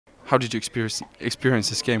How did you experience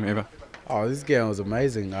this game, Eva? Oh, this game was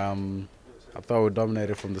amazing. I thought we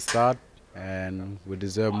dominated from the start, and we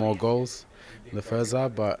deserved more goals in the first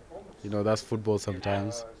half. But that's football.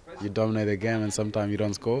 Sometimes you dominate the game, and sometimes you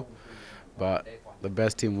don't score. But the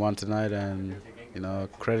best team won tonight, and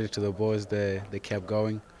credit to the boys. They kept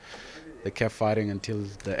going. They kept fighting until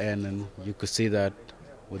the end, and you could see that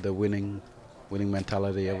with the winning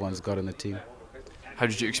mentality everyone's got in the team. How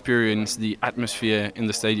did you experience the atmosphere in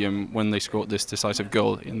the stadium when they scored this decisive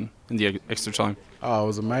goal in the extra time? Oh, it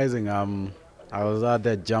was amazing. I was out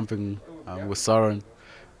there jumping with Soren.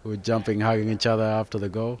 We were jumping, hugging each other after the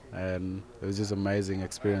goal, and it was just an amazing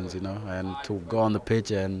experience, And to go on the pitch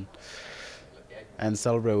and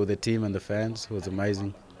celebrate with the team and the fans was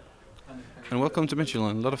amazing. And welcome to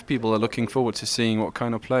Midtjylland. A lot of people are looking forward to seeing what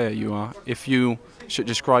kind of player you are. If you should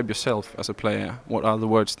describe yourself as a player, what are the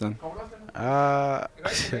words then? I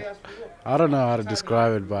don't know how to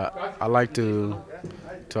describe it, but I like to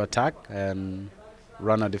attack and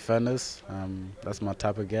run at defenders. That's my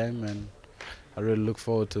type of game, and I really look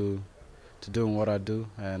forward to doing what I do.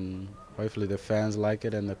 And hopefully the fans like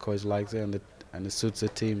it, and the coach likes it, and it suits the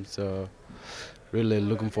team. So really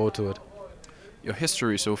looking forward to it. Your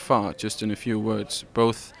history so far, just in a few words,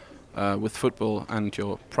 both with football and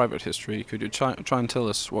your private history. Could you try and tell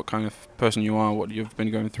us what kind of person you are, what you've been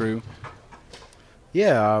going through?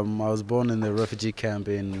 Yeah, I was born in the refugee camp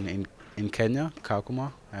in Kenya,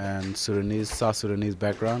 Kakuma, and South Sudanese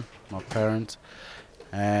background, my parents.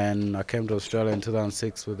 And I came to Australia in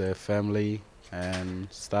 2006 with a family and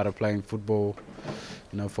started playing football,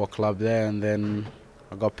 for a club there. And then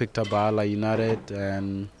I got picked up by Ala United,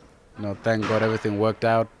 and thank God everything worked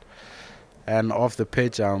out. And off the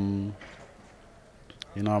pitch, I'm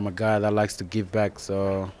a guy that likes to give back.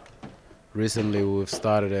 So recently we've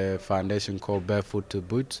started a foundation called Barefoot to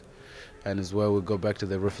Boots, and it's where we go back to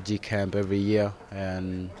the refugee camp every year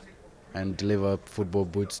and deliver football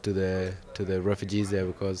boots to the refugees there,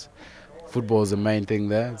 because football is the main thing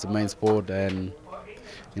there. It's the main sport, and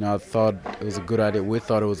I thought it was a good idea. We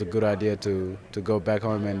thought it was a good idea to go back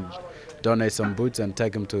home and donate some boots and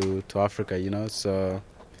take them to Africa. So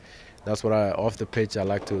that's what off the pitch I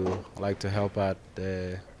like to help out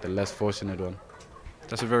the less fortunate one.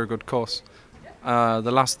 That's a very good cause.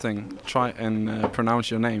 The last thing, try and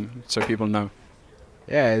pronounce your name so people know.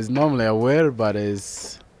 Yeah, it's normally a word, but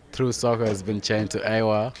it's through soccer it's been changed to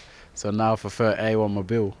Awa. So now I prefer Awa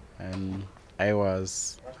Mabil, and Awa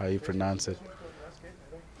is how you pronounce it.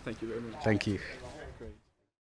 Thank you very much. Thank you.